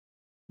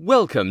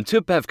Welcome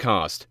to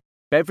Bevcast,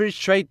 Beverage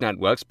Trade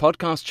Network's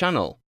podcast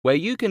channel, where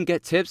you can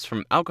get tips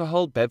from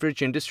alcohol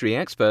beverage industry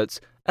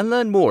experts and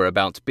learn more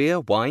about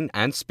beer, wine,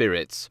 and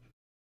spirits.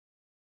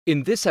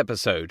 In this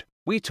episode,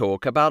 we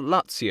talk about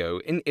Lazio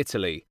in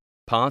Italy,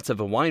 part of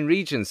a wine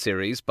region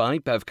series by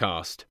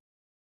Bevcast.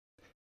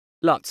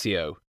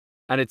 Lazio,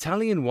 an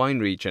Italian wine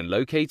region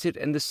located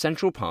in the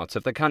central part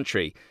of the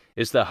country,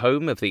 is the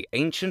home of the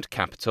ancient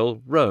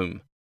capital,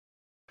 Rome.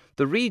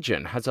 The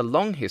region has a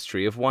long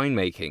history of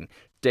winemaking,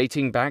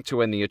 dating back to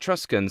when the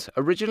Etruscans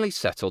originally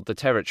settled the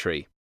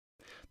territory.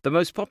 The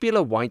most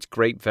popular white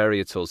grape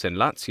varietals in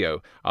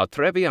Lazio are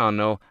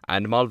Trebbiano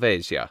and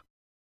Malvasia.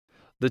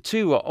 The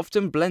two are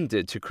often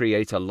blended to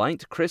create a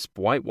light, crisp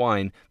white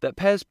wine that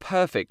pairs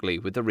perfectly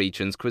with the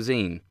region's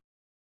cuisine.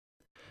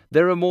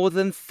 There are more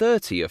than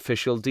 30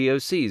 official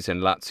DOCs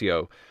in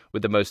Lazio,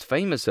 with the most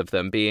famous of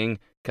them being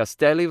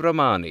Castelli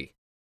Romani,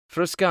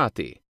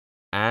 Frascati,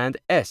 and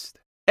Est.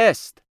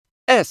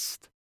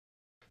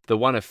 The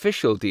one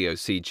official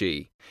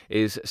DOCG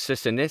is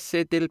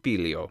Cesenese del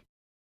Piglio.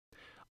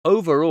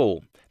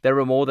 Overall, there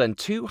are more than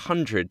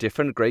 200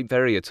 different grape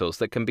varietals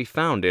that can be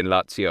found in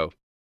Lazio.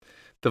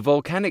 The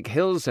volcanic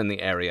hills in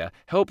the area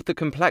help the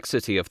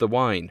complexity of the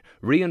wine,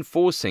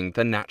 reinforcing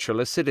the natural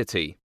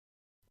acidity.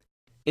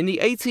 In the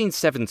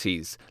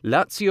 1870s,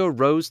 Lazio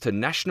rose to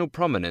national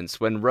prominence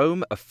when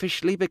Rome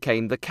officially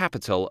became the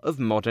capital of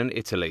modern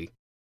Italy.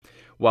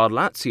 While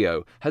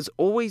Lazio has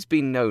always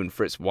been known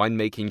for its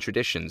winemaking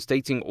traditions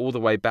dating all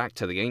the way back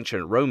to the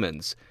ancient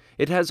Romans,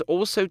 it has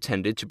also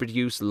tended to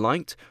produce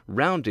light,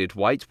 rounded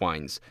white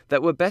wines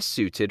that were best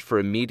suited for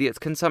immediate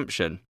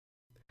consumption.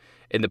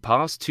 In the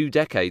past 2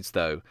 decades,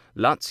 though,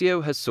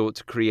 Lazio has sought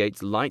to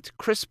create light,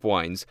 crisp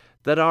wines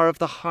that are of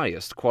the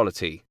highest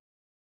quality.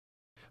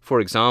 For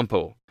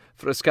example,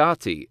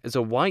 Frascati is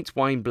a white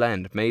wine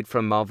blend made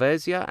from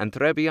Malvasia and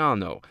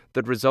Trebbiano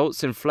that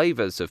results in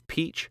flavors of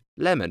peach,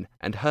 lemon,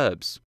 and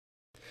herbs.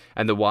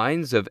 And the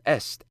wines of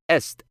Est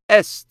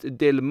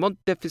del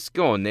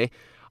Montefiscone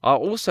are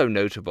also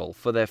notable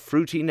for their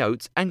fruity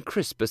notes and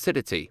crisp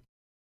acidity.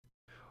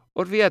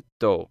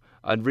 Orvieto,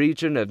 a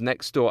region of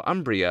next-door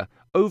Umbria,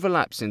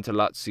 overlaps into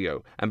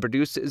Lazio and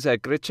produces a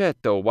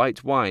Grechetto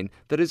white wine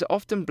that is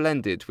often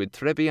blended with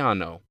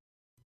Trebbiano.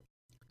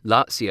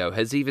 Lazio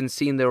has even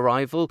seen the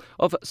arrival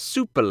of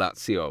Super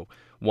Lazio,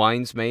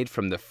 wines made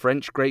from the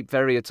French grape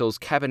varietals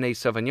Cabernet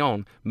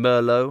Sauvignon,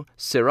 Merlot,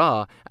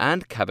 Syrah,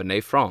 and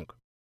Cabernet Franc.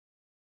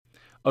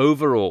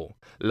 Overall,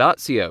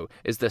 Lazio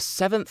is the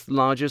 7th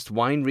largest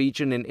wine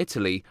region in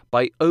Italy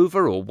by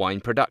overall wine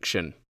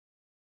production.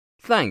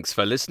 Thanks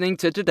for listening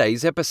to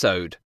today's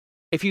episode.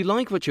 If you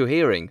like what you're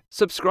hearing,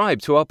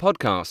 subscribe to our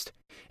podcast.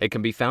 It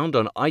can be found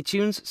on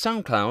iTunes,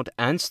 SoundCloud,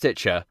 and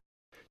Stitcher.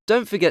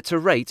 Don't forget to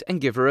rate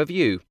and give a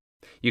review.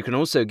 You can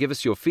also give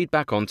us your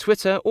feedback on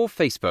Twitter or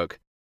Facebook.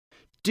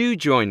 Do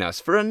join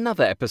us for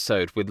another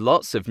episode with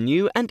lots of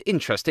new and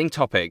interesting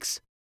topics.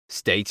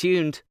 Stay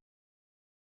tuned.